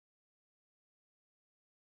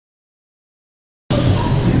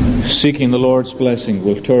Seeking the Lord's blessing,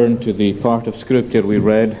 we'll turn to the part of Scripture we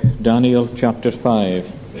read, Daniel chapter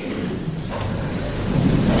 5.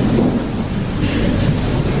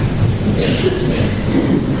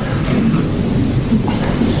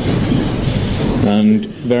 And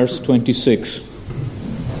verse 26.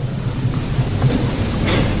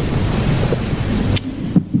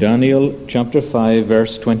 Daniel chapter 5,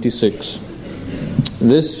 verse 26.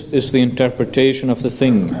 This is the interpretation of the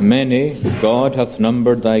thing. Many, God hath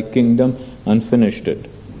numbered thy kingdom and finished it.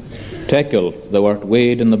 Tekel, thou art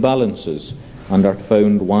weighed in the balances, and art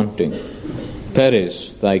found wanting. Peres,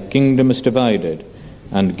 thy kingdom is divided,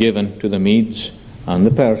 and given to the Medes and the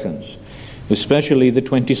Persians. Especially the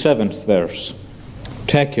 27th verse.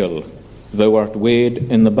 Tekel, thou art weighed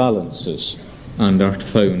in the balances, and art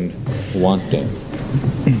found wanting.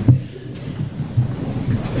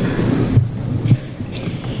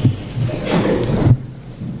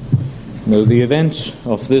 Now, the events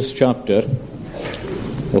of this chapter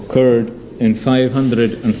occurred in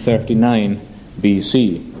 539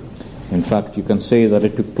 BC. In fact, you can say that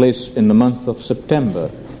it took place in the month of September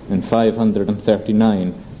in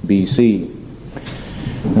 539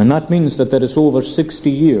 BC. And that means that there is over 60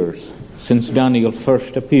 years since Daniel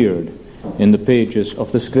first appeared in the pages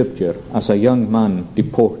of the Scripture as a young man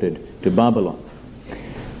deported to Babylon.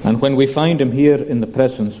 And when we find him here in the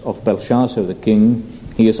presence of Belshazzar the king,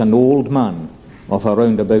 he is an old man of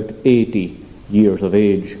around about 80 years of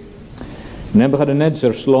age.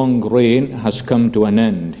 Nebuchadnezzar's long reign has come to an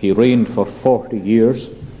end. He reigned for 40 years,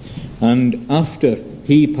 and after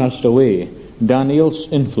he passed away,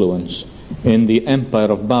 Daniel's influence in the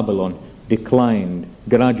empire of Babylon declined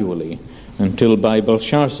gradually until by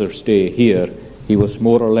Belshazzar's day here, he was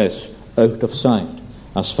more or less out of sight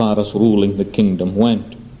as far as ruling the kingdom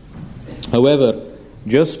went. However,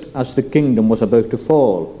 just as the kingdom was about to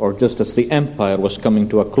fall, or just as the empire was coming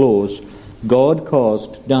to a close, God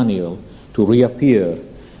caused Daniel to reappear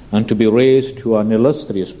and to be raised to an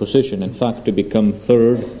illustrious position, in fact, to become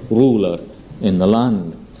third ruler in the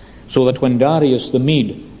land. So that when Darius the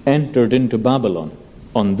Mede entered into Babylon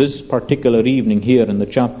on this particular evening here in the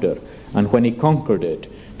chapter, and when he conquered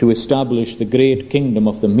it to establish the great kingdom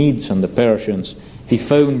of the Medes and the Persians, he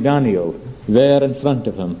found Daniel there in front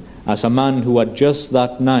of him as a man who had just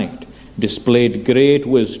that night displayed great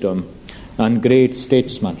wisdom and great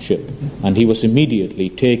statesmanship, and he was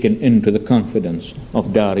immediately taken into the confidence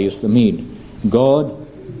of Darius the Mede. God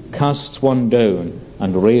casts one down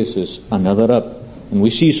and raises another up. And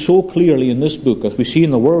we see so clearly in this book, as we see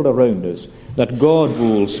in the world around us, that God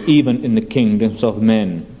rules even in the kingdoms of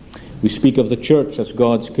men. We speak of the church as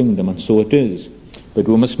God's kingdom, and so it is. But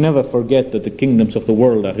we must never forget that the kingdoms of the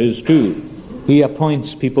world are his too. He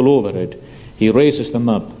appoints people over it, he raises them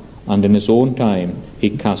up, and in his own time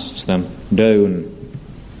he casts them down.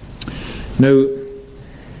 Now,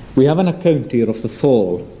 we have an account here of the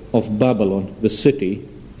fall of Babylon, the city,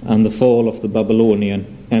 and the fall of the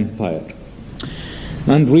Babylonian Empire.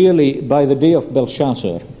 And really, by the day of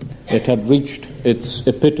Belshazzar, it had reached its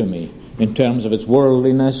epitome in terms of its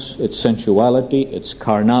worldliness, its sensuality, its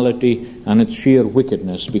carnality, and its sheer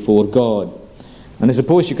wickedness before God. And I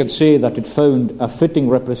suppose you could say that it found a fitting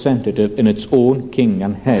representative in its own king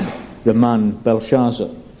and head, the man Belshazzar.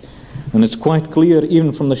 And it's quite clear,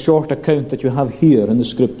 even from the short account that you have here in the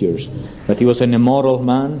Scriptures, that he was an immoral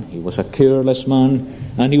man, he was a careless man,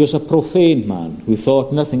 and he was a profane man who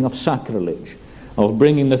thought nothing of sacrilege, of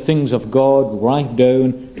bringing the things of God right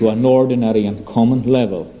down to an ordinary and common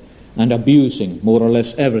level, and abusing more or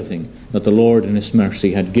less everything that the Lord in his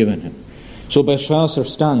mercy had given him. So Belshazzar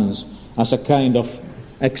stands as a kind of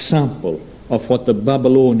example of what the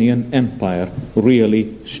Babylonian Empire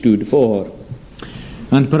really stood for.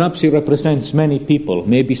 And perhaps he represents many people,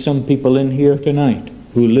 maybe some people in here tonight,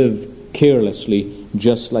 who live carelessly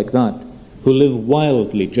just like that, who live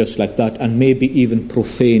wildly just like that, and maybe even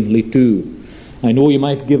profanely too. I know you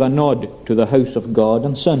might give a nod to the house of God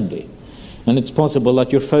on Sunday, and it's possible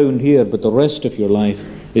that you're found here, but the rest of your life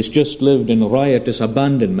is just lived in riotous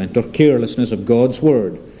abandonment or carelessness of God's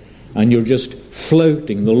word. And you're just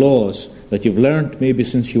flouting the laws that you've learnt maybe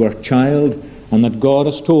since you were a child, and that God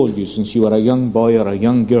has told you since you were a young boy or a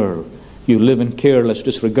young girl. You live in careless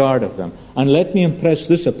disregard of them. And let me impress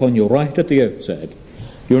this upon you right at the outset.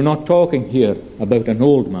 You're not talking here about an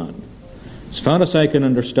old man. As far as I can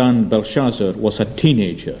understand, Belshazzar was a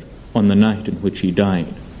teenager on the night in which he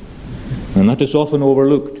died. And that is often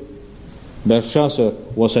overlooked. Belshazzar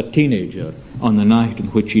was a teenager on the night in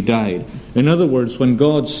which he died. In other words, when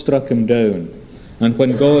God struck him down, and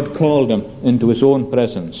when God called him into his own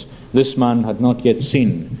presence, this man had not yet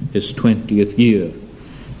seen his 20th year.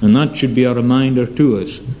 And that should be a reminder to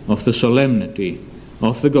us of the solemnity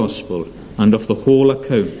of the gospel and of the whole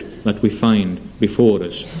account that we find before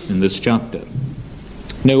us in this chapter.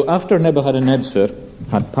 Now, after Nebuchadnezzar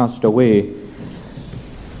had passed away,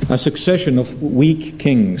 a succession of weak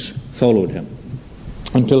kings followed him,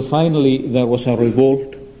 until finally there was a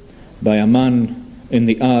revolt by a man in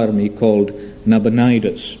the army called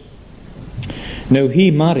Nabonidus. Now,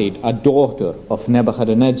 he married a daughter of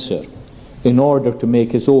Nebuchadnezzar in order to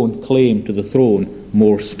make his own claim to the throne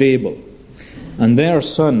more stable. And their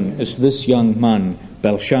son is this young man,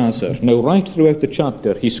 Belshazzar. Now, right throughout the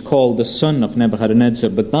chapter, he's called the son of Nebuchadnezzar,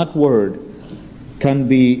 but that word can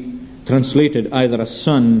be translated either as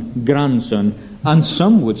son, grandson, and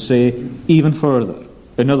some would say even further.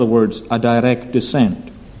 In other words, a direct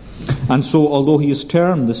descent. And so, although he is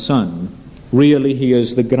termed the son, really he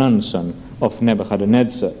is the grandson of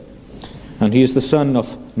Nebuchadnezzar. And he is the son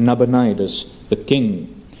of Nabonidus, the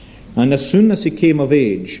king. And as soon as he came of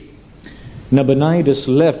age, Nabonidus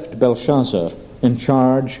left Belshazzar in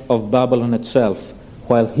charge of Babylon itself,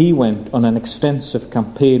 while he went on an extensive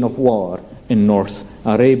campaign of war in North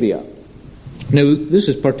Arabia. Now, this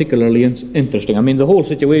is particularly interesting. I mean, the whole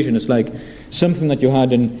situation is like something that you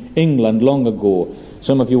had in England long ago.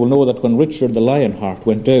 Some of you will know that when Richard the Lionheart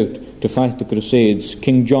went out to fight the Crusades,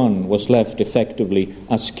 King John was left effectively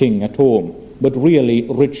as king at home. But really,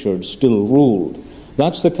 Richard still ruled.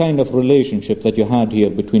 That's the kind of relationship that you had here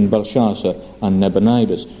between Belshazzar and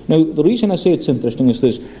Nabonidus. Now, the reason I say it's interesting is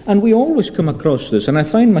this, and we always come across this, and I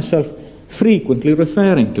find myself frequently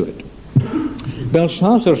referring to it.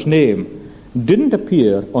 Belshazzar's name didn't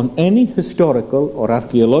appear on any historical or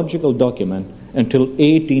archaeological document until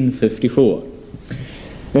 1854.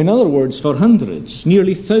 In other words, for hundreds,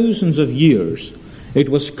 nearly thousands of years, it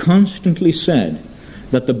was constantly said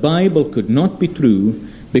that the Bible could not be true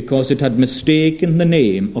because it had mistaken the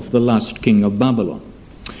name of the last king of Babylon.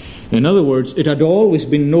 In other words, it had always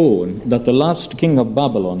been known that the last king of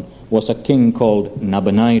Babylon was a king called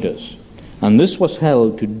Nabonidus. And this was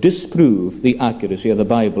held to disprove the accuracy of the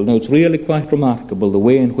Bible. Now, it's really quite remarkable the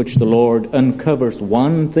way in which the Lord uncovers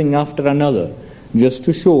one thing after another just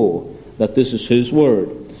to show that this is His Word.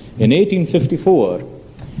 In 1854,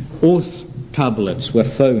 oath tablets were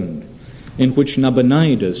found in which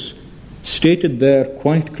Nabonidus stated there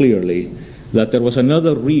quite clearly that there was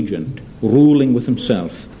another regent ruling with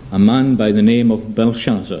himself, a man by the name of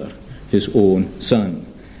Belshazzar, his own son.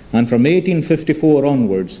 And from 1854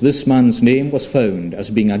 onwards, this man's name was found as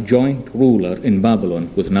being a joint ruler in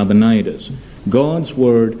Babylon with Nabonidus. God's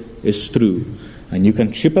word is true, and you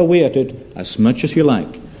can chip away at it as much as you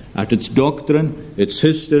like, at its doctrine, its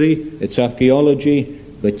history, its archaeology,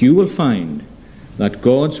 but you will find that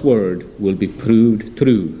God's word will be proved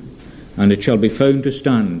true, and it shall be found to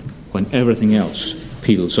stand when everything else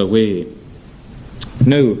peels away.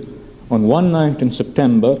 Now, on one night in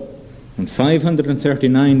September, in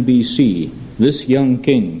 539 BC, this young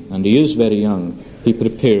king, and he is very young, he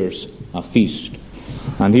prepares a feast.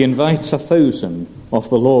 And he invites 1,000 of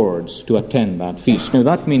the lords to attend that feast. Now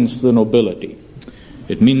that means the nobility.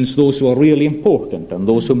 It means those who are really important and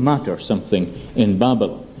those who matter something in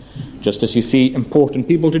Babylon. Just as you see important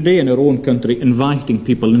people today in our own country inviting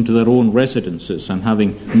people into their own residences and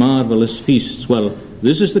having marvelous feasts. Well,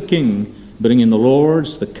 this is the king bringing the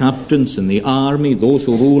lords, the captains in the army, those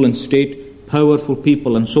who rule in state, powerful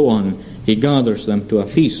people and so on. He gathers them to a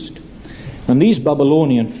feast. And these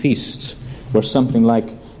Babylonian feasts were something like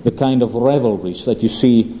the kind of revelries that you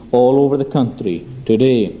see all over the country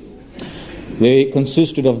today. They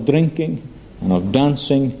consisted of drinking and of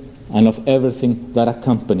dancing and of everything that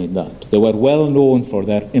accompanied that. They were well known for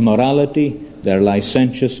their immorality, their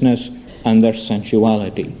licentiousness, and their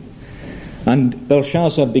sensuality. And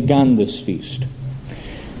Belshazzar began this feast.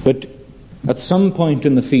 But at some point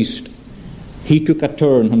in the feast, he took a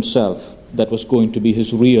turn himself that was going to be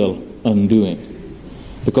his real undoing.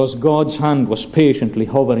 Because God's hand was patiently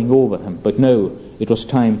hovering over him, but now it was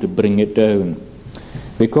time to bring it down.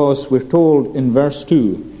 Because we're told in verse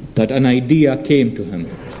 2 that an idea came to him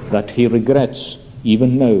that he regrets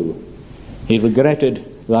even now. He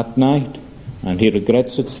regretted that night, and he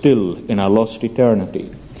regrets it still in a lost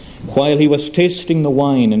eternity. While he was tasting the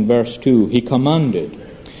wine in verse 2, he commanded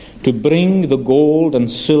to bring the gold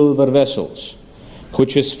and silver vessels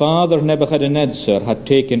which his father Nebuchadnezzar had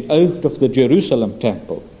taken out of the Jerusalem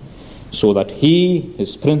temple, so that he,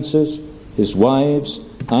 his princes, his wives,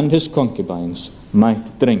 and his concubines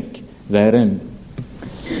might drink therein.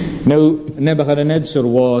 Now, Nebuchadnezzar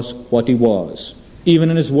was what he was. Even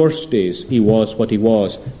in his worst days, he was what he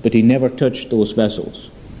was, but he never touched those vessels.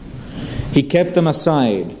 He kept them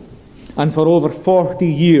aside, And for over 40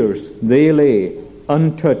 years they lay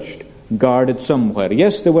untouched, guarded somewhere.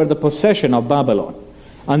 Yes, they were the possession of Babylon,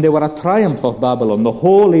 and they were a triumph of Babylon, the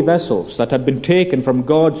holy vessels that had been taken from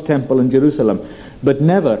God's temple in Jerusalem, but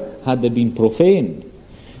never had they been profaned.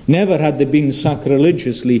 Never had they been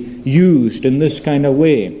sacrilegiously used in this kind of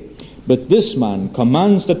way. But this man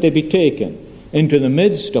commands that they be taken into the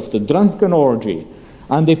midst of the drunken orgy,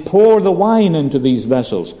 and they pour the wine into these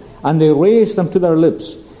vessels, and they raise them to their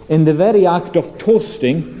lips in the very act of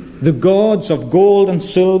toasting the gods of gold and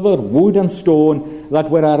silver, wood and stone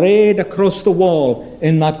that were arrayed across the wall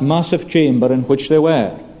in that massive chamber in which they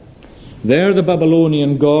were. There the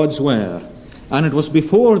Babylonian gods were, and it was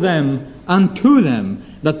before them and to them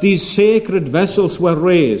that these sacred vessels were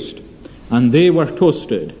raised, and they were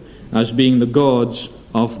toasted as being the gods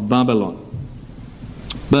of Babylon.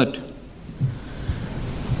 But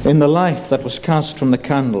in the light that was cast from the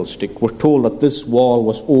candlestick, we're told that this wall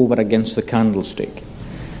was over against the candlestick.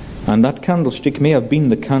 And that candlestick may have been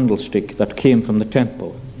the candlestick that came from the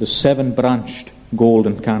temple, the 7-branched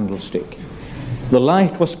golden candlestick. The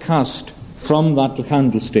light was cast from that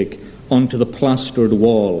candlestick onto the plastered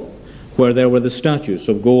wall, where there were the statues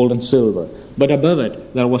of gold and silver, but above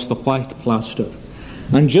it there was the white plaster.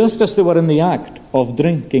 And just as they were in the act of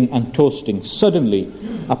drinking and toasting, suddenly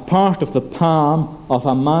a part of the palm of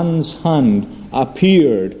a man's hand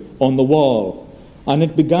appeared on the wall, and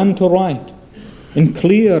it began to write in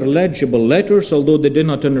clear, legible letters, although they did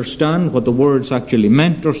not understand what the words actually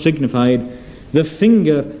meant or signified. The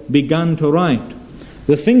finger began to write.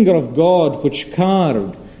 The finger of God, which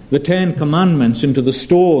carved the 10 Commandments into the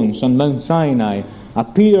stones on Mount Sinai,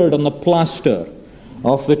 appeared on the plaster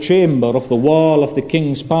of the chamber of the wall of the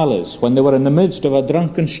king's palace when they were in the midst of a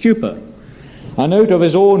drunken stupor. And out of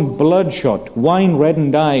his own bloodshot,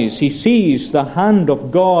 wine-reddened eyes, he sees the hand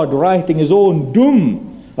of God writing his own doom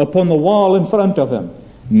upon the wall in front of him.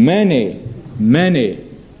 Many, many,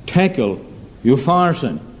 tekel,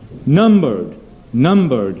 upharsin,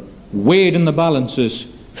 numbered, weighed in the balances,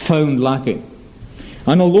 found lacking.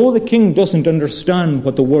 And although the king doesn't understand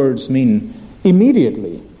what the words mean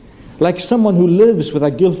immediately, like someone who lives with a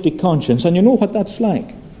guilty conscience, and you know what that's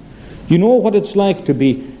like. You know what it's like to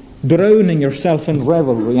be drowning yourself in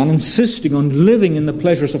revelry and insisting on living in the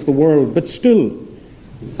pleasures of the world, but still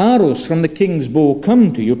arrows from the king's bow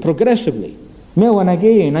come to you progressively, now and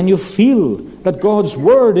again, and you feel that God's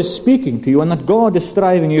word is speaking to you and that God is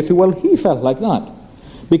striving you to. Well, he felt like that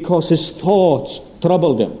because his thoughts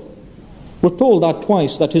troubled him. We're told that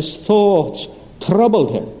twice, that his thoughts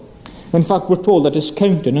troubled him. In fact, we're told that his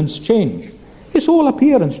countenance changed. His whole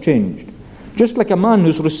appearance changed. Just like a man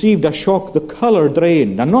who's received a shock, the colour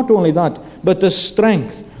drained. And not only that, but the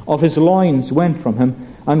strength of his loins went from him.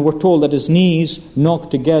 And we're told that his knees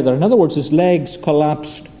knocked together. In other words, his legs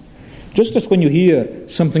collapsed. Just as when you hear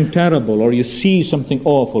something terrible or you see something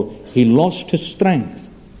awful, he lost his strength.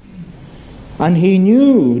 And he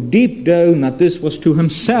knew deep down that this was to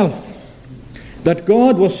himself, that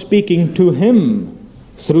God was speaking to him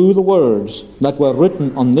through the words that were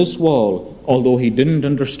written on this wall, although he didn't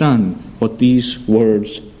understand what these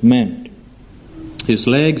words meant. His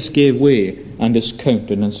legs gave way and his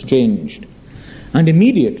countenance changed. And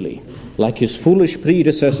immediately, like his foolish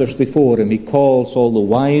predecessors before him, he calls all the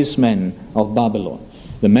wise men of Babylon,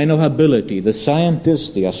 the men of ability, the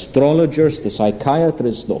scientists, the astrologers, the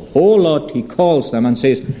psychiatrists, the whole lot. He calls them and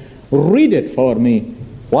says, "Read it for me.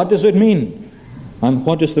 What does it mean? And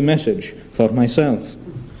what is the message for myself?"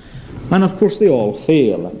 And of course they all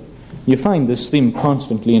fail. You find this theme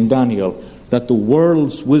constantly in Daniel, that the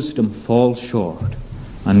world's wisdom falls short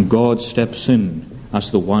and God steps in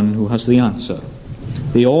as the one who has the answer.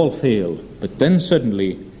 They all fail, but then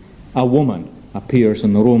suddenly a woman appears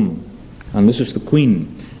in the room, and this is the queen.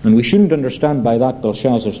 And we shouldn't understand by that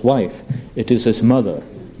Belshazzar's wife. It is his mother,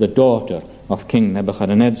 the daughter of King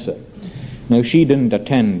Nebuchadnezzar. Now she didn't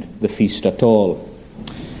attend the feast at all.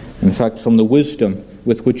 In fact, from the wisdom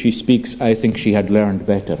with which she speaks, I think she had learned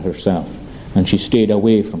better herself, and she stayed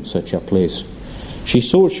away from such a place. She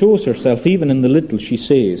so shows herself, even in the little she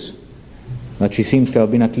says, that she seems to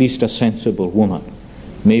have been at least a sensible woman.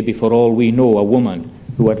 Maybe, for all we know, a woman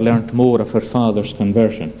who had learnt more of her father's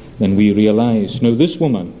conversion than we realize. Now this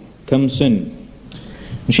woman comes in.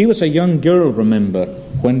 And she was a young girl, remember,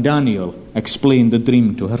 when Daniel explained the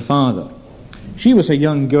dream to her father. She was a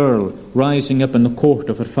young girl rising up in the court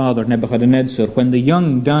of her father Nebuchadnezzar when the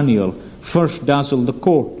young Daniel first dazzled the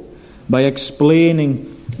court by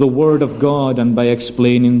explaining the word of God and by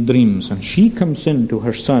explaining dreams. And she comes in to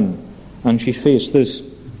her son and she says this: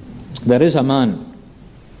 "There is a man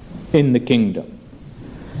in the kingdom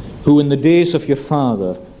who in the days of your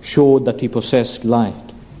father showed that he possessed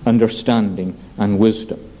light, understanding, and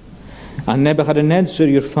wisdom. And Nebuchadnezzar,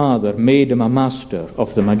 your father, made him a master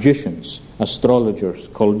of the magicians, astrologers,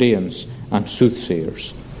 Chaldeans, and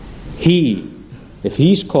soothsayers. He, if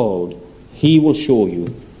he's called, he will show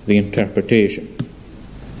you the interpretation.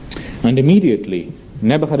 And immediately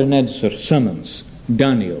Nebuchadnezzar summons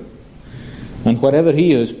Daniel. And wherever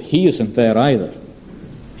he is, he isn't there either.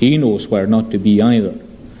 He knows where not to be either.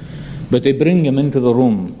 But they bring him into the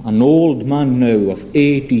room, an old man now of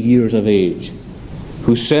 80 years of age,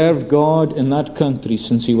 who served God in that country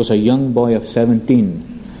since he was a young boy of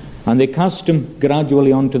 17. And they cast him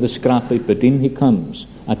gradually onto the scrap heap, but in he comes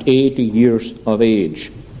at 80 years of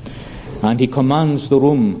age. And he commands the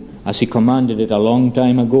room as he commanded it a long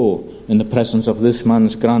time ago in the presence of this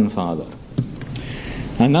man's grandfather.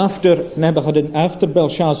 And after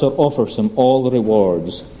Belshazzar offers him all the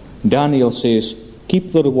rewards, Daniel says,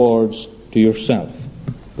 keep the rewards to yourself,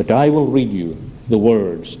 but I will read you the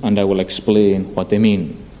words and I will explain what they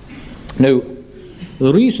mean. Now,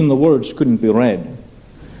 the reason the words couldn't be read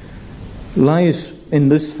lies in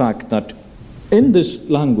this fact that in this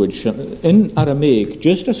language, in Aramaic,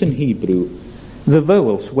 just as in Hebrew, the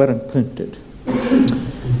vowels weren't printed.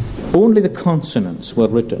 Only the consonants were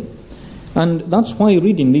written. And that's why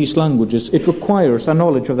reading these languages, it requires a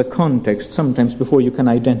knowledge of the context sometimes before you can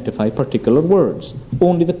identify particular words.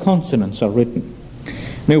 Only the consonants are written.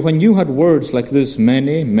 Now, when you had words like this,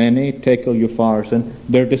 many, tekel, upharsin,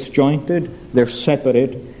 they're disjointed, they're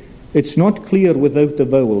separate. It's not clear without the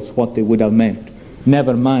vowels what they would have meant.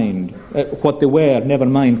 Never mind what they were, never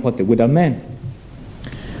mind what they would have meant.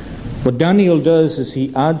 What Daniel does is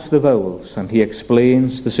he adds the vowels and he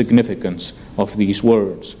explains the significance of these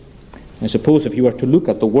words. I suppose if you were to look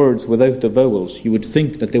at the words without the vowels, you would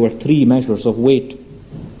think that there were 3 measures of weight: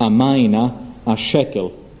 a mina, a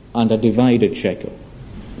shekel, and a divided shekel.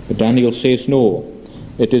 But Daniel says no,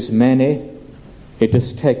 it is mene, it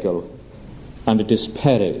is tekel, and it is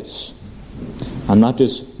peres. And that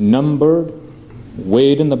is numbered,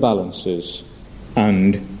 weighed in the balances,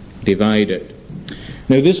 and divided.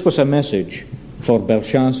 Now this was a message for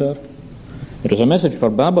Belshazzar. It was a message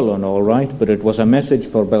for Babylon, all right, but it was a message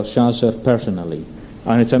for Belshazzar personally.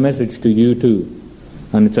 And it's a message to you too.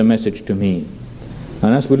 And it's a message to me.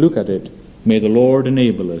 And as we look at it, may the Lord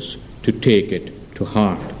enable us to take it to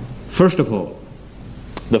heart. First of all,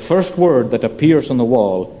 the first word that appears on the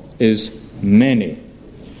wall is many.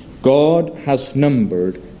 God has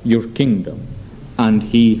numbered your kingdom, and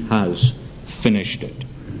he has finished it.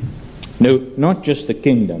 Now, not just the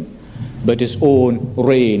kingdom, but his own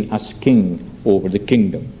reign as king over the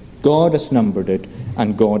kingdom. God has numbered it,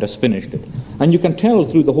 and God has finished it. And you can tell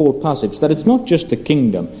through the whole passage that it's not just the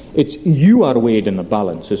kingdom, it's you are weighed in the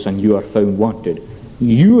balances and you are found wanted.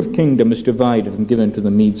 Your kingdom is divided and given to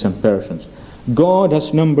the Medes and Persians. God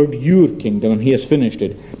has numbered your kingdom and he has finished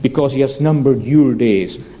it because he has numbered your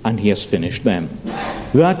days and he has finished them.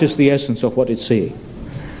 That is the essence of what it says.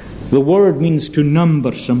 The word means to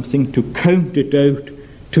number something, to count it out,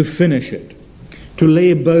 to finish it, to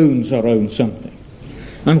lay bounds around something.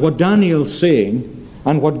 And what Daniel's saying,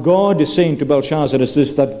 and what God is saying to Belshazzar is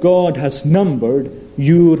this, that God has numbered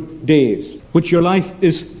your days, which your life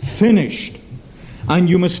is finished, and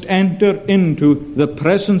you must enter into the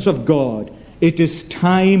presence of God. It is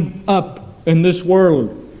time up in this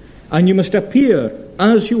world, and you must appear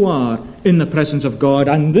as you are in the presence of God.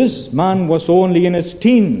 And this man was only in his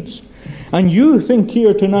teens. And you think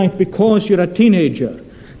here tonight, because you're a teenager,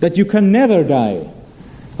 that you can never die.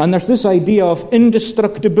 And there's this idea of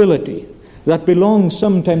indestructibility that belongs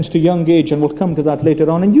sometimes to young age, and we'll come to that later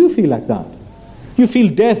on, and you feel like that. You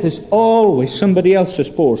feel death is always somebody else's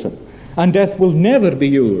portion, and death will never be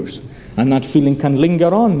yours. And that feeling can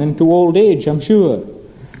linger on into old age, I'm sure.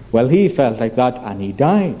 Well, he felt like that, and he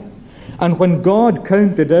died. And when God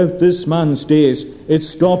counted out this man's days, it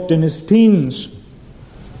stopped in his teens.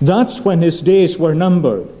 That's when his days were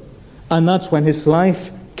numbered, and that's when his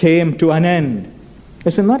life came to an end.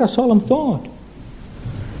 Isn't that a solemn thought?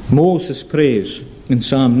 Moses prays in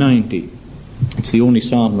Psalm 90. It's the only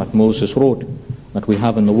psalm that Moses wrote that we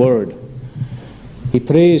have in the Word. He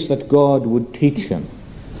prays that God would teach him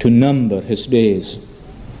to number his days,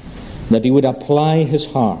 that he would apply his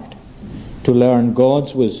heart to learn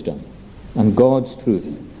God's wisdom and God's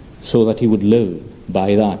truth, so that he would live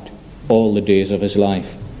by that all the days of his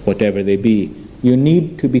life, whatever they be. You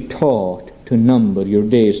need to be taught to number your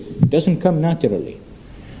days. It doesn't come naturally.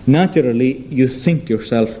 Naturally, you think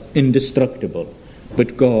yourself indestructible,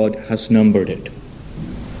 but God has numbered it.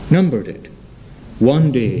 Numbered it.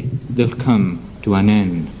 One day they'll come to an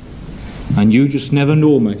end. And you just never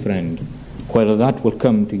know, my friend, Whether that will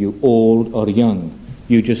come to you old or young,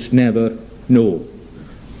 you just never know.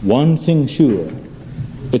 One thing sure,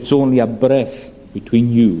 it's only a breath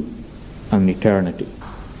between you and eternity.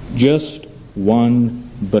 Just one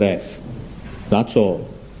breath. That's all.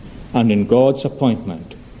 And in God's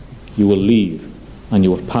appointment, you will leave and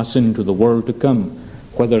you will pass into the world to come.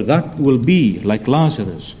 Whether that will be like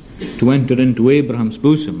Lazarus, to enter into Abraham's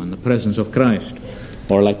bosom in the presence of Christ,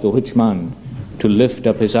 or like the rich man, to lift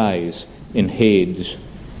up his eyes in Hades.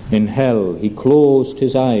 In hell he closed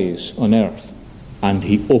his eyes on earth, and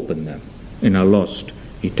he opened them in a lost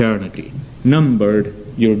eternity. Numbered,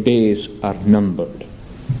 your days are numbered.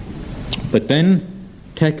 But then,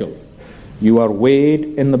 tekel, you are weighed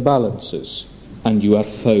in the balances, and you are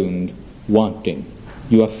found wanting.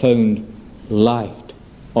 You are found light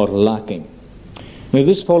or lacking. Now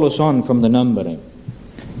this follows on from the numbering.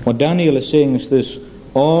 What Daniel is saying is this: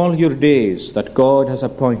 all your days that God has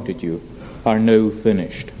appointed you are now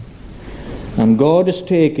finished. And God is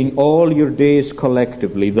taking all your days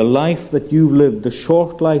collectively, the life that you've lived, the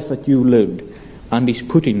short life that you've lived, and He's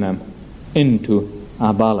putting them into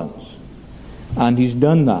a balance. And He's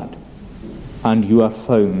done that, and you are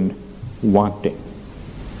found wanting.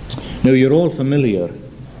 Now you're all familiar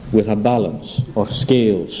with a balance or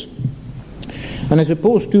scales. And I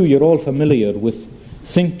suppose too you're all familiar with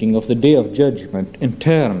thinking of the day of judgment in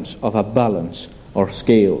terms of a balance or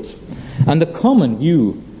scales. And the common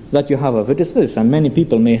view that you have of it is this, and many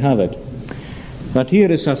people may have it, that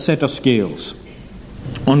here is a set of scales.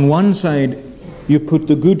 On one side you put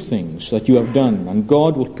the good things that you have done, and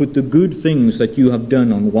God will put the good things that you have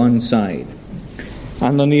done on one side.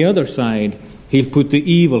 And on the other side He'll put the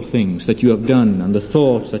evil things that you have done and the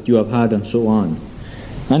thoughts that you have had and so on.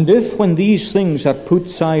 And if when these things are put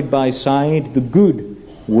side by side, the good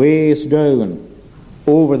weighs down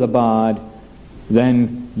over the bad,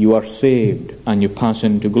 then you are saved and you pass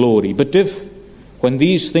into glory. But if when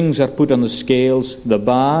these things are put on the scales, the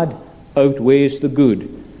bad outweighs the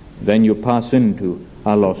good, then you pass into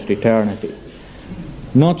a lost eternity.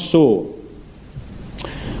 Not so.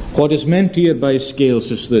 What is meant here by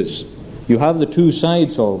scales is this: you have the two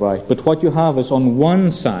sides all right, but what you have is on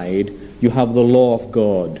one side you have the law of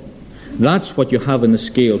God. That's what you have in the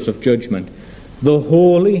scales of judgment. The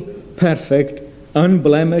holy, perfect,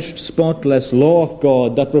 unblemished, spotless law of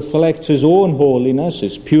God that reflects His own holiness,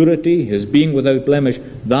 His purity, His being without blemish,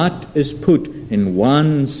 that is put in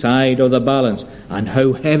one side of the balance. And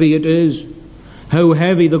how heavy it is! How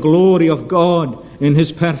heavy the glory of God in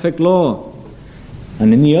His perfect law!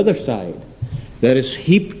 And in the other side, there is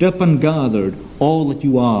heaped up and gathered all that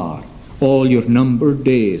you are, all your numbered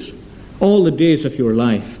days, all the days of your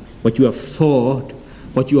life, what you have thought,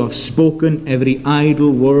 what you have spoken, every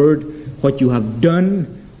idle word, what you have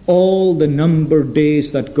done, all the numbered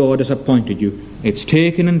days that God has appointed you. It's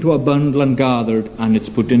taken into a bundle and gathered, and it's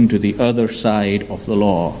put into the other side of the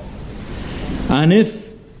law. And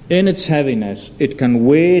if in its heaviness it can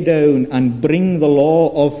weigh down and bring the law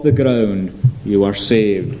off the ground, you are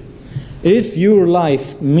saved. If your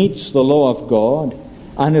life meets the law of God,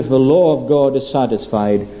 and if the law of God is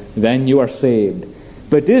satisfied, then you are saved.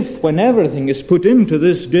 But if, when everything is put into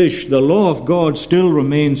this dish, the law of God still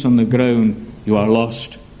remains on the ground, you are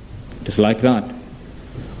lost. It is like that.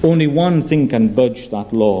 Only one thing can budge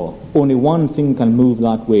that law. Only one thing can move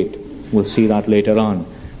that weight. We'll see that later on.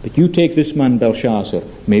 But you take this man Belshazzar,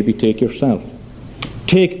 maybe take yourself.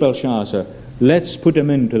 Take Belshazzar. Let's put him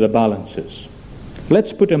into the balances.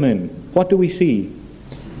 Let's put him in. What do we see?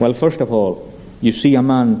 Well, first of all, you see a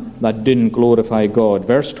man that didn't glorify God.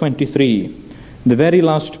 Verse 23, the very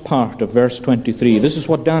last part of verse 23, this is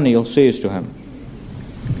what Daniel says to him.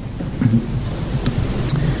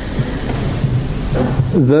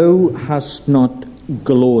 Thou hast not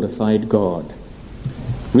glorified God.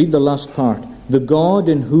 Read the last part. The God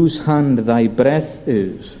in whose hand thy breath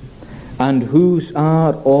is, and whose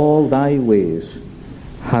are all thy ways,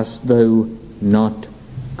 hast thou not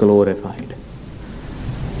glorified.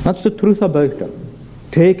 That's the truth about him.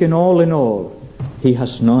 Taken all in all, he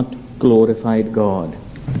has not glorified God.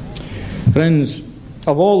 Friends,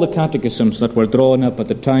 of all the catechisms that were drawn up at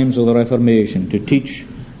the times of the Reformation to teach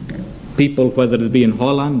people, whether it be in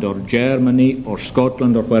Holland or Germany or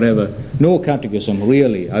Scotland or wherever, no catechism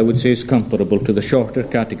really, I would say, is comparable to the shorter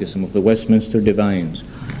catechism of the Westminster Divines.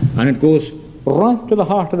 And it goes right to the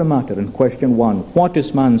heart of the matter in question 1. What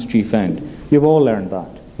is man's chief end? You've all learned that.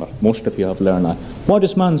 Well, most of you have learned that. What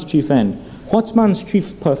is man's chief end? What's man's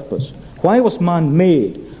chief purpose? Why was man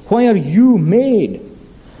made? Why are you made?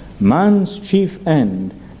 Man's chief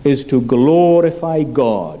end is to glorify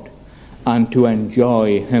God and to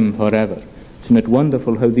enjoy Him forever. Isn't it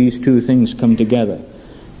wonderful how these two things come together?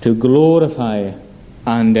 To glorify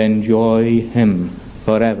and enjoy him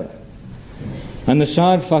forever. And the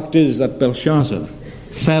sad fact is that Belshazzar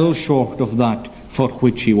fell short of that for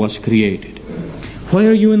which he was created. Why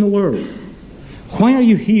are you in the world? Why are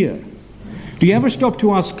you here? Do you ever stop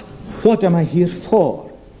to ask, what am I here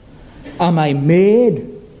for? Am I made?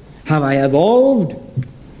 Have I evolved?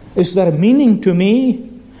 Is there meaning to me?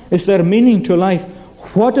 Is there meaning to life?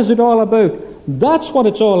 What is it all about? That's what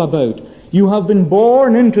it's all about. You have been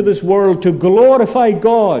born into this world to glorify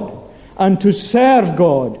God and to serve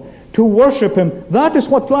God, to worship him. That is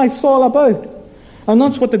what life's all about. And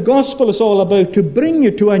that's what the gospel is all about, to bring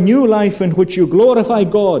you to a new life in which you glorify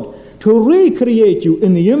God, to recreate you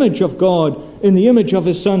in the image of God, in the image of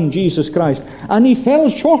his Son, Jesus Christ. And he fell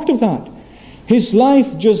short of that. His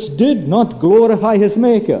life just did not glorify his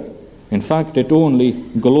Maker. In fact, it only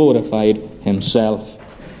glorified himself.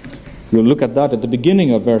 You'll look at that at the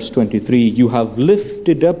beginning of verse 23. You have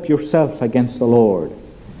lifted up yourself against the Lord.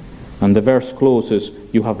 And the verse closes,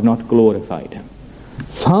 you have not glorified him.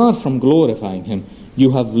 Far from glorifying him,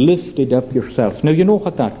 you have lifted up yourself. Now you know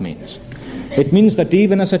what that means. It means that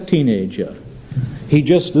even as a teenager, he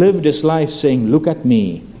just lived his life saying, look at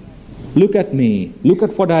me, look at me, look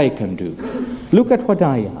at what I can do, look at what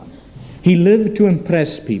I am. He lived to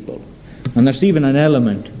impress people. And there's even an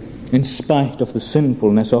element, in spite of the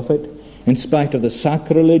sinfulness of it, in spite of the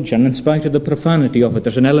sacrilege and in spite of the profanity of it,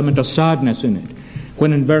 there's an element of sadness in it.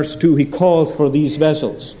 When in verse 2 he calls for these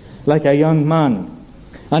vessels like a young man,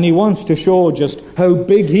 and he wants to show just how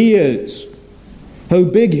big he is,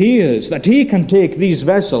 that he can take these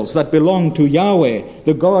vessels that belong to Yahweh,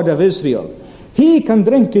 the God of Israel. He can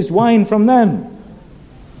drink his wine from them.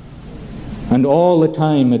 And all the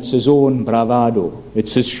time it's his own bravado,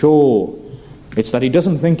 it's his show, it's that he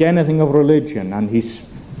doesn't think anything of religion, and he's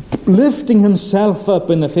lifting himself up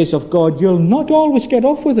in the face of God. You'll not always get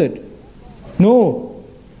off with it. No,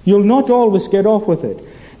 you'll not always get off with it.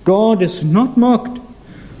 God is not mocked.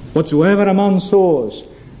 Whatsoever a man sows,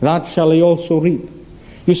 that shall he also reap.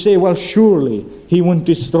 You say, well, surely he won't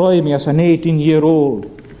destroy me as an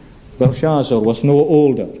 18-year-old. Belshazzar was no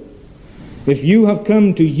older. If you have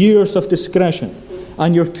come to years of discretion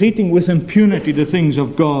and you're treating with impunity the things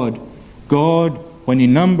of God, God, when he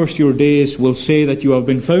numbers your days, will say that you have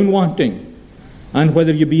been found wanting. And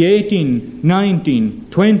whether you be 18, 19,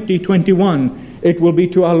 20, 21, it will be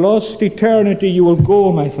to a lost eternity you will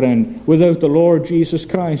go, my friend, without the Lord Jesus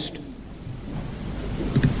Christ.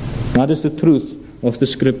 That is the truth of the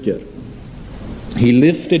Scripture. He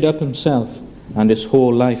lifted up himself, and his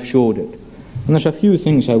whole life showed it. And there's a few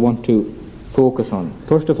things I want to focus on.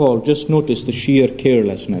 First of all, just notice the sheer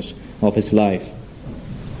carelessness of his life.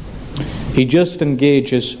 He just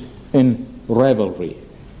engages in revelry,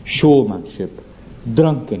 showmanship,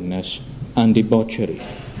 drunkenness, and debauchery.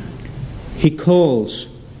 He calls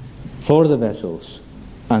for the vessels,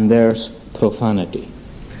 and there's profanity.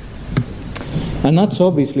 And that's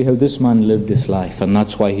obviously how this man lived his life, and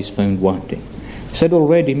that's why he's found wanting. I said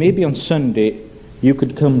already, maybe on Sunday you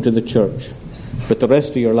could come to the church, but the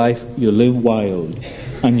rest of your life you live wild,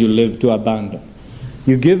 and you live to abandon.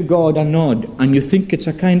 You give God a nod, and you think it's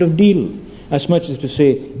a kind of deal, as much as to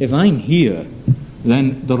say, if I'm here,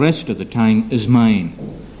 then the rest of the time is mine.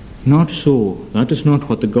 Not so. That is not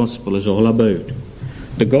what the gospel is all about.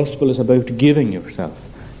 The gospel is about giving yourself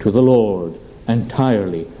to the Lord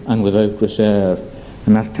entirely and without reserve.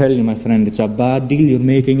 And I tell you, my friend, it's a bad deal you're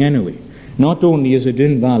making anyway. Not only is it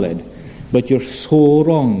invalid, but you're so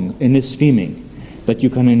wrong in esteeming that you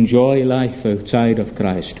can enjoy life outside of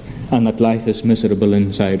Christ and that life is miserable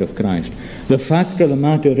inside of Christ. The fact of the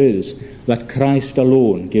matter is that Christ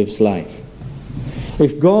alone gives life.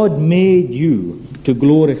 If God made you to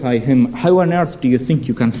glorify him, how on earth do you think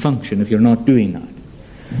you can function if you're not doing that?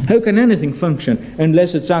 How can anything function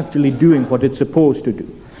unless it's actually doing what it's supposed to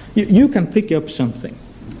do? You can pick up something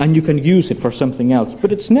and you can use it for something else,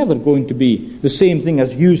 but it's never going to be the same thing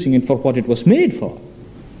as using it for what it was made for.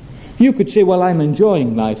 You could say, well, I'm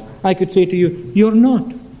enjoying life. I could say to you, you're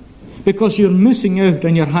not, because you're missing out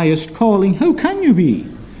on your highest calling. How can you be?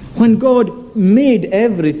 When God made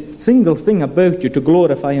every single thing about you to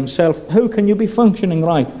glorify himself, how can you be functioning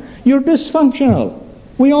right? You're dysfunctional.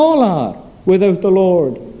 We all are without the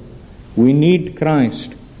Lord. We need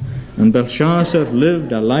Christ. And Belshazzar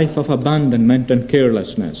lived a life of abandonment and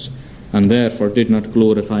carelessness, and therefore did not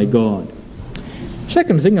glorify God.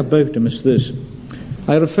 Second thing about him is this.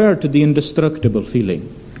 I refer to the indestructible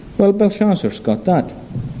feeling. Well, Belshazzar's got that.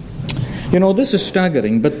 You know, this is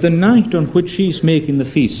staggering, but the night on which he's making the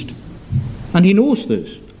feast, and he knows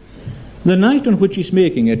this, The night on which he's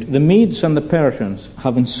making it, the Medes and the Persians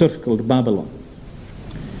have encircled Babylon.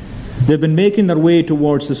 They've been making their way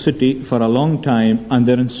towards the city for a long time, and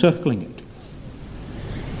they're encircling it.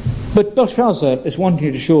 But Belshazzar is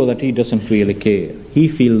wanting to show that he doesn't really care. He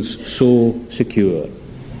feels so secure.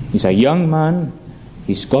 He's a young man.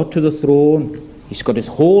 He's got to the throne. He's got his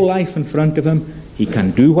whole life in front of him. He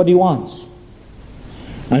can do what he wants.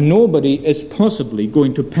 And nobody is possibly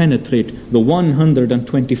going to penetrate the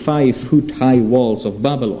 125-foot high walls of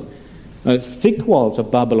Babylon, thick walls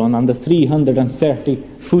of Babylon, and the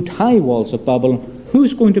 330-foot high walls of Babylon.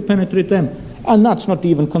 Who's going to penetrate them? And that's not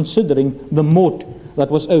even considering the moat that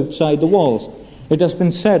was outside the walls. It has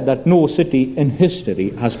been said that no city in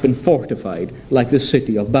history has been fortified like the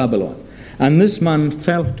city of Babylon. And this man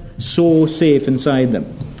felt so safe inside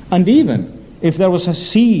them. And even if there was a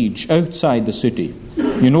siege outside the city,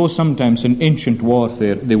 you know, sometimes in ancient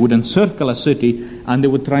warfare they would encircle a city and they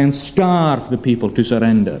would try and starve the people to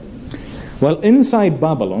surrender. Well, inside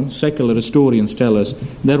Babylon, secular historians tell us,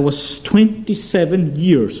 there was 27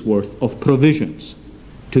 years worth of provisions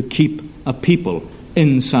to keep a people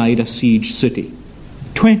inside a siege city.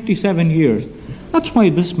 27 years. That's why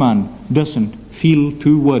this man doesn't feel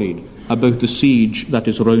too worried about the siege that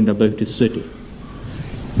is round about his city.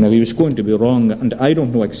 Now, he was going to be wrong, and I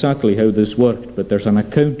don't know exactly how this worked, but there's an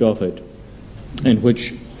account of it in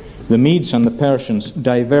which the Medes and the Persians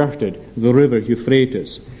diverted the river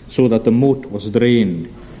Euphrates so that the moat was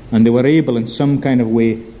drained, and they were able in some kind of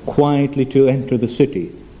way quietly to enter the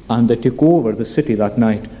city, and they took over the city that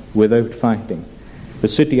night without fighting. The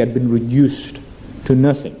city had been reduced to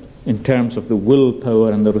nothing in terms of the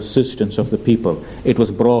willpower and the resistance of the people. It was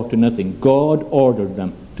brought to nothing. God ordered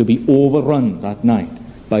them to be overrun that night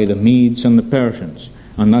by the Medes and the Persians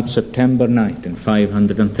on that September night in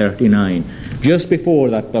 539. Just before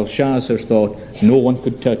that, Belshazzar thought no one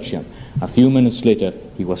could touch him. A few minutes later,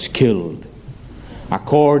 he was killed.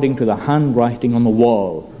 According to the handwriting on the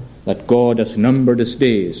wall, that God has numbered his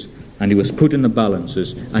days, and he was put in the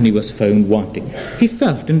balances, and he was found wanting. He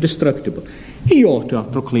felt indestructible. He ought to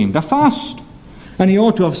have proclaimed a fast, and he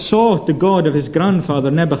ought to have sought the God of his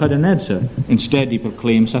grandfather Nebuchadnezzar. Instead, he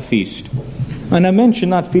proclaims a feast. And I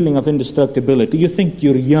mention that feeling of indestructibility. You think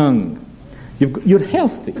you're young. You're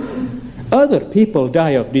healthy. Other people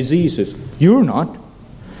die of diseases. You're not.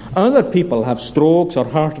 Other people have strokes or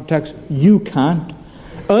heart attacks. You can't.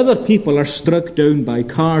 Other people are struck down by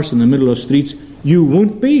cars in the middle of streets. You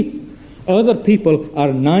won't be. Other people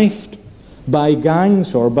are knifed by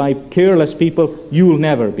gangs or by careless people. You'll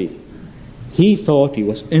never be. He thought he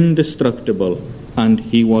was indestructible, and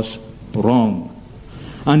he was wrong.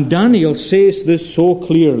 And Daniel says this so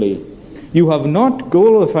clearly. You have not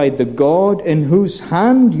glorified the God in whose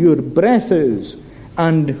hand your breath is,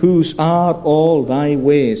 and whose are all thy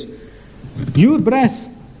ways. Your breath,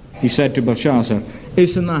 he said to Belshazzar,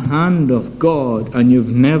 is in the hand of God, and you've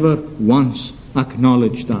never once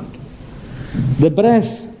acknowledged that. The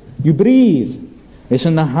breath you breathe is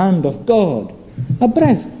in the hand of God. A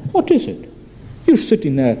breath, what is it? You're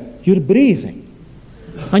sitting there, you're breathing.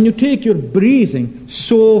 And you take your breathing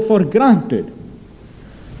so for granted.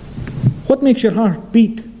 What makes your heart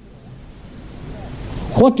beat?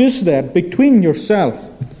 What is there between yourself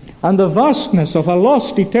and the vastness of a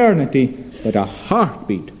lost eternity but a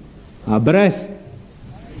heartbeat, a breath?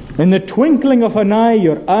 In the twinkling of an eye,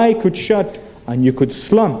 your eye could shut and you could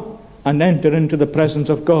slump and enter into the presence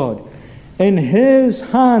of God. In his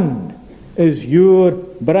hand is your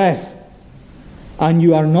breath, and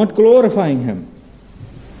you are not glorifying him.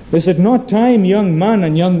 Is it not time, young man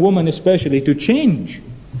and young woman especially, to change?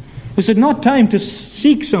 Is it not time to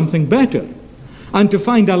seek something better and to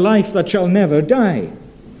find a life that shall never die?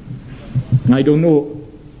 I don't know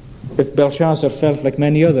if Belshazzar felt like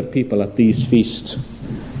many other people at these feasts.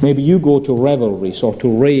 Maybe you go to revelries or to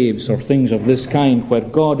raves or things of this kind where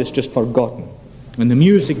God is just forgotten, and the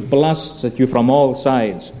music blasts at you from all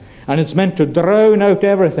sides, and it's meant to drown out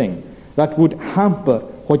everything that would hamper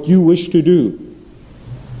what you wish to do.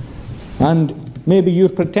 And maybe you're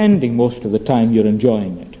pretending most of the time you're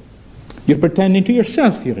enjoying it. You're pretending to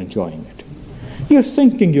yourself you're enjoying it. You're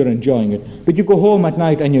thinking you're enjoying it, but you go home at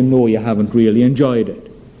night and you know you haven't really enjoyed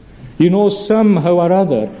it. You know somehow or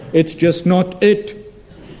other it's just not it.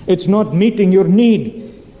 It's not meeting your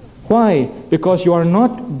need. Why? Because you are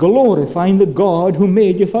not glorifying the God who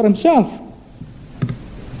made you for himself.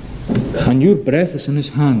 And your breath is in his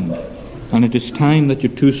hand. And it is time that you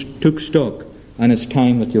took stock, and it's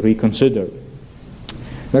time that you reconsider.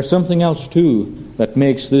 There's something else too that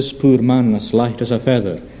makes this poor man as light as a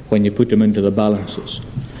feather when you put him into the balances.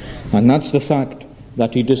 And that's the fact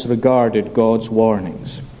that he disregarded God's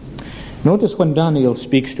warnings. Notice when Daniel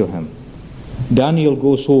speaks to him, Daniel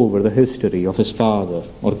goes over the history of his father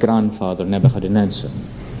or grandfather Nebuchadnezzar.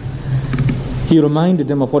 He reminded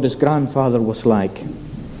him of what his grandfather was like,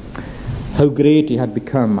 how great he had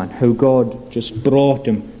become, and how God just brought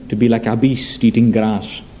him to be like a beast eating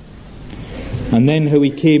grass. And then how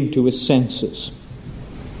he came to his senses.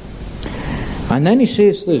 And then he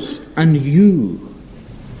says this, and you,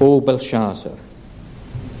 O Belshazzar,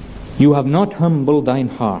 you have not humbled thine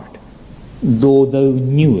heart, though thou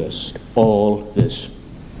knewest all this.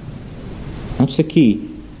 That's the key.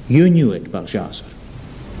 You knew it, Belshazzar.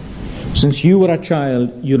 Since you were a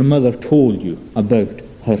child, your mother told you about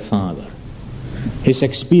her father, his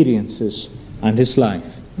experiences and his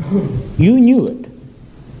life. You knew it.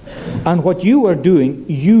 And what you were doing,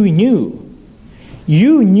 you knew.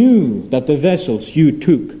 You knew that the vessels you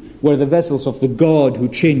took were the vessels of the God who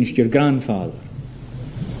changed your grandfather.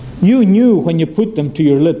 You knew when you put them to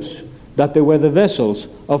your lips that they were the vessels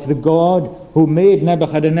of the God who made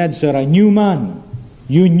Nebuchadnezzar a new man.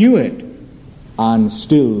 You knew it, and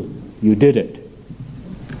still you did it.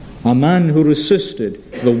 A man who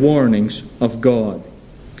resisted the warnings of God.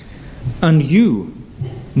 And you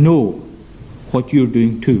know what you're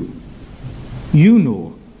doing too. You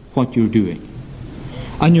know what you're doing.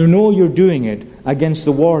 And you know you're doing it against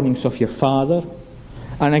the warnings of your father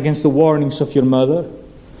and against the warnings of your mother,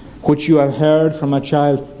 which you have heard from a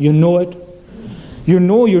child. You know it. You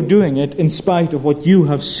know you're doing it in spite of what you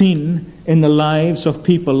have seen in the lives of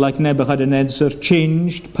people like Nebuchadnezzar,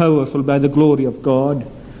 changed, powerful by the glory of God.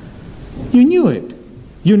 You knew it.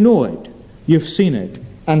 You know it. You've seen it.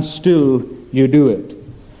 And still you do it.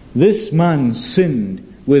 This man sinned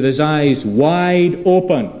with his eyes wide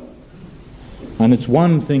open. And it's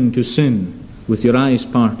one thing to sin with your eyes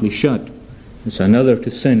partly shut. It's another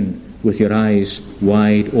to sin with your eyes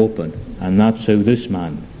wide open. And that's how this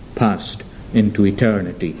man passed into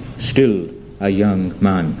eternity, still a young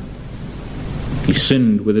man. He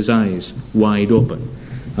sinned with his eyes wide open.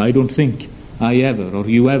 I don't think I ever, or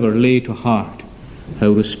you ever, lay to heart how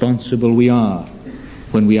responsible we are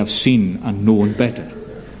when we have seen and known better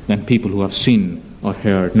than people who have seen or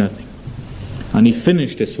heard nothing. And he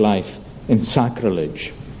finished his life in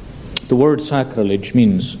sacrilege. The word sacrilege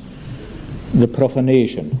means the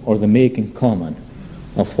profanation or the making common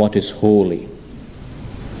of what is holy.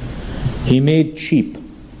 He made cheap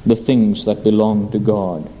the things that belong to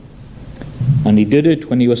God. And he did it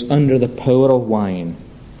when he was under the power of wine.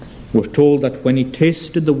 We're told that when he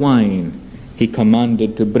tasted the wine, he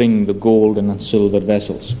commanded to bring the golden and silver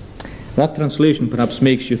vessels. That translation perhaps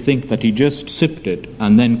makes you think that he just sipped it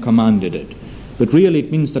and then commanded it. But really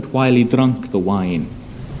it means that while he drank the wine,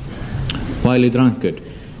 while he drank it,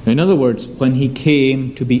 in other words, when he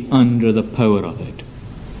came to be under the power of it,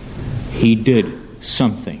 he did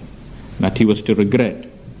something that he was to regret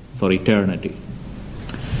for eternity.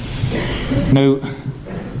 Now,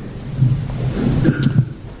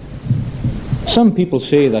 some people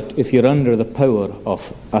say that if you're under the power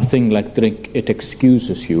of a thing like drink, it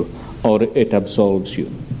excuses you or it absolves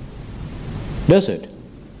you. Does it?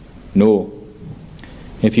 No.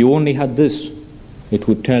 If you only had this, it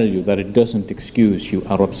would tell you that it doesn't excuse you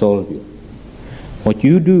or absolve you. What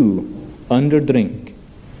you do under drink,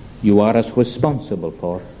 you are as responsible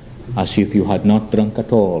for as if you had not drunk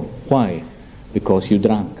at all. Why? Because you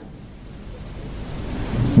drank.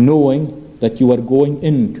 Knowing that you are going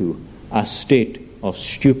into a state of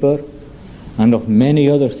stupor and of many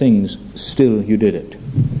other things, still you did it.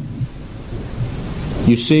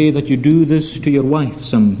 You say that you do this to your wife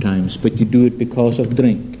sometimes, but you do it because of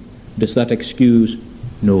drink. Does that excuse?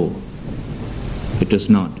 No, it does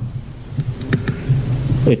not.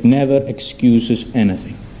 It never excuses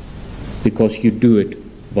anything, because you do it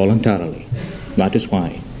voluntarily. That is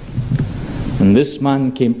why. And this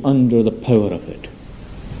man came under the power of it,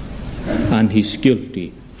 and he's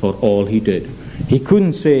guilty for all he did. He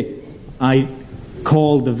couldn't say, I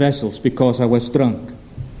called the vessels because I was drunk.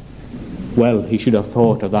 Well, he should have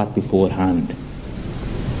thought of that beforehand.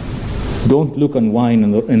 Don't look on wine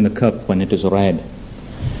in the cup when it is red.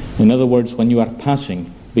 In other words, when you are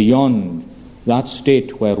passing beyond that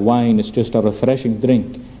state where wine is just a refreshing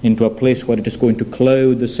drink into a place where it is going to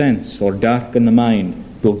cloud the sense or darken the mind,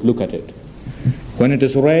 don't look at it. When it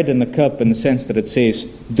is red in the cup in the sense that it says,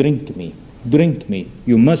 drink me,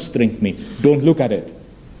 you must drink me, don't look at it.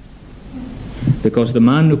 Because the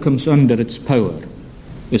man who comes under its power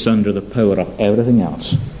is under the power of everything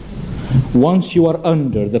else. Once you are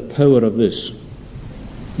under the power of this,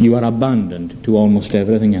 you are abandoned to almost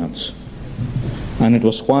everything else. And it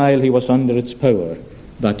was while he was under its power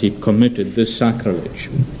that he committed this sacrilege.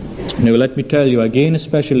 Now let me tell you again,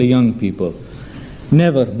 especially young people,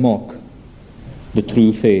 never mock the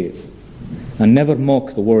true faith and never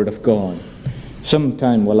mock the Word of God.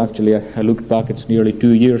 Sometime, well actually I looked back, it's nearly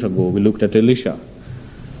 2 years ago, we looked at Elisha,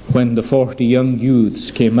 when the 40 young youths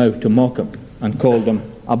came out to mock him and called him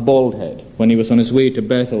a bald head. When he was on his way to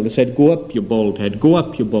Bethel, they said, "Go up, you bald head, go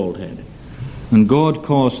up, you bald head." And God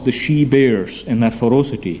caused the she-bears in their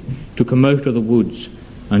ferocity to come out of the woods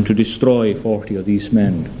and to destroy 40 of these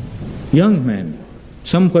men. Young men,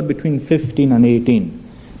 somewhere between 15 and 18,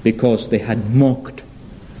 because they had mocked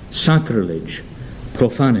sacrilege,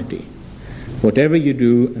 profanity. Whatever you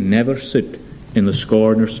do, never sit in the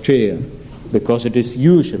scorner's chair, because it is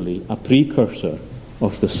usually a precursor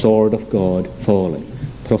of the sword of God falling.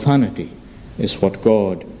 Profanity is what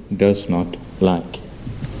God does not like.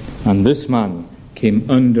 And this man came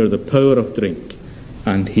under the power of drink,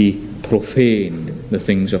 and he profaned the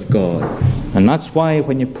things of God. And that's why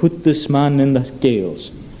when you put this man in the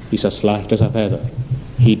scales, he's as light as a feather.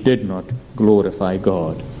 He did not glorify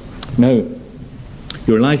God. Now,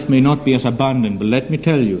 your life may not be as abandoned, but let me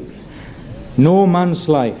tell you, no man's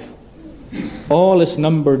life, all his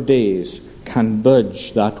numbered days, can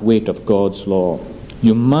budge that weight of God's law.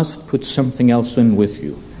 You must put something else in with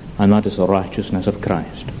you, and that is the righteousness of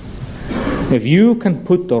Christ. If you can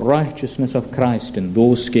put the righteousness of Christ in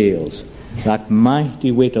those scales, that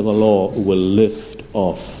mighty weight of the law will lift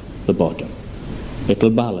off the bottom. It'll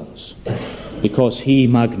balance, because he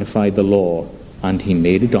magnified the law and he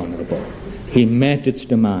made it honorable. He met its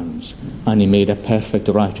demands and he made a perfect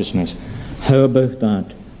righteousness. How about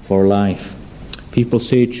that for life? People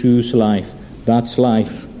say choose life. That's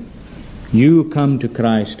life. You come to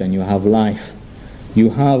Christ and you have life. You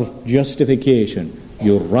have justification.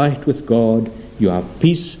 You're right with God. You have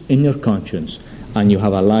peace in your conscience. And you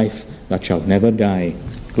have a life that shall never die.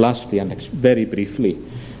 Lastly, and very briefly,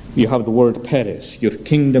 you have the word Peres. Your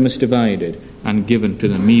kingdom is divided and given to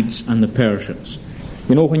the Medes and the Persians.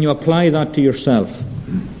 You know, when you apply that to yourself,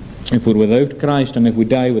 if we're without Christ and if we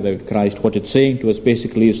die without Christ, what it's saying to us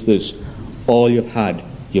basically is this: all you've had,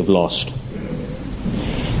 you've lost.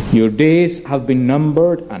 Your days have been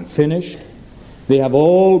numbered and finished. They have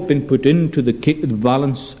all been put into the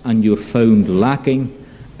balance, and you're found lacking,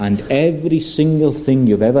 and every single thing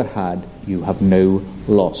you've ever had, you have now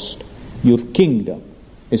lost. Your kingdom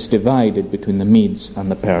is divided between the Medes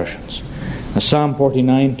and the Persians. As Psalm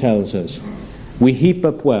 49 tells us, we heap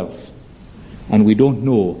up wealth, and we don't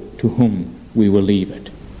know to whom we will leave it.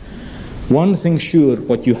 One thing sure,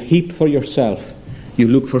 what you heap for yourself, you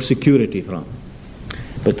look for security from.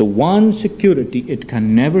 But the one security it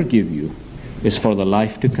can never give you is for the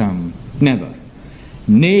life to come. Never.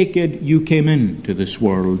 Naked you came into this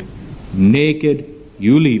world, naked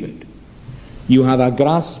you leave it. You have a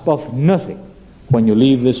grasp of nothing when you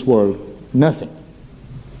leave this world, nothing.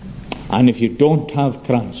 And if you don't have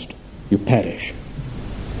Christ, you perish.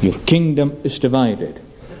 Your kingdom is divided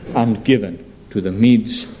and given to the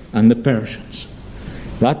Medes and the Persians.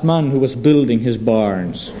 That man who was building his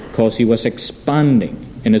barns because he was expanding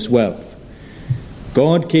in his wealth,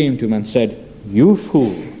 God came to him and said, "You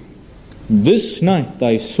fool, this night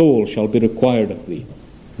thy soul shall be required of thee.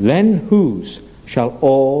 Then whose shall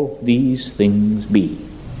all these things be?"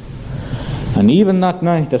 And even that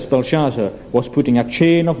night, as Belshazzar was putting a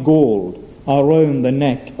chain of gold around the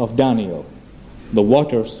neck of Daniel, the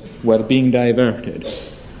waters were being diverted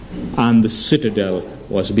and the citadel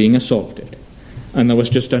was being assaulted. And there was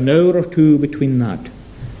just an hour or two between that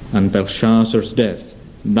and Belshazzar's death.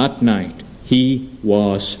 That night he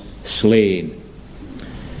was slain.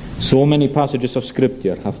 So many passages of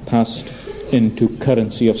Scripture have passed into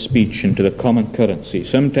currency of speech, into the common currency.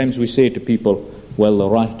 Sometimes we say to people, well, the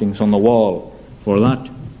writing's on the wall for that,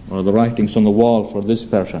 or the writing's on the wall for this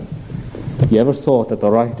person. You ever thought that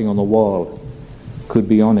the writing on the wall could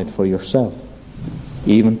be on it for yourself?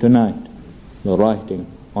 Even tonight, the writing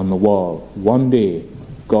on the wall. One day,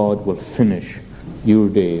 God will finish your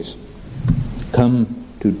days. Come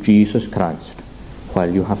to Jesus Christ while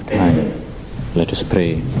you have time. Let us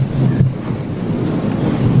pray.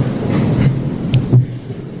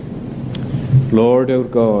 Lord our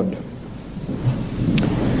God,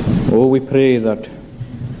 we pray that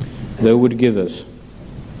Thou would give us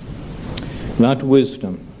that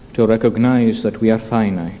wisdom to recognize that we are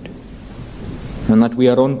finite and that we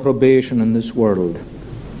are on probation in this world.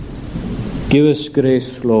 Give us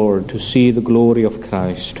grace, Lord, to see the glory of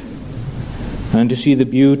Christ and to see the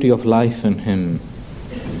beauty of life in Him.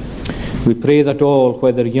 We pray that all,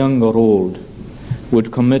 whether young or old,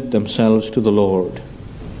 would commit themselves to the Lord.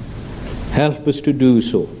 Help us to do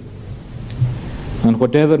so. And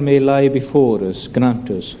whatever may lie before us, grant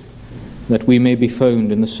us that we may be found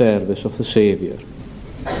in the service of the Saviour.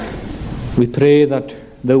 We pray that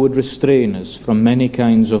Thou would restrain us from many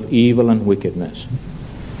kinds of evil and wickedness.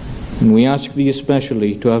 And we ask Thee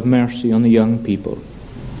especially to have mercy on the young people,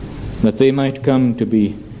 that they might come to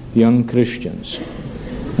be young Christians,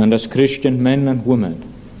 and as Christian men and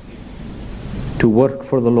women, to work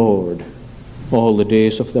for the Lord all the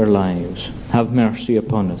days of their lives. Have mercy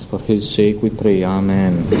upon us. For His sake we pray.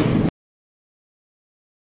 Amen.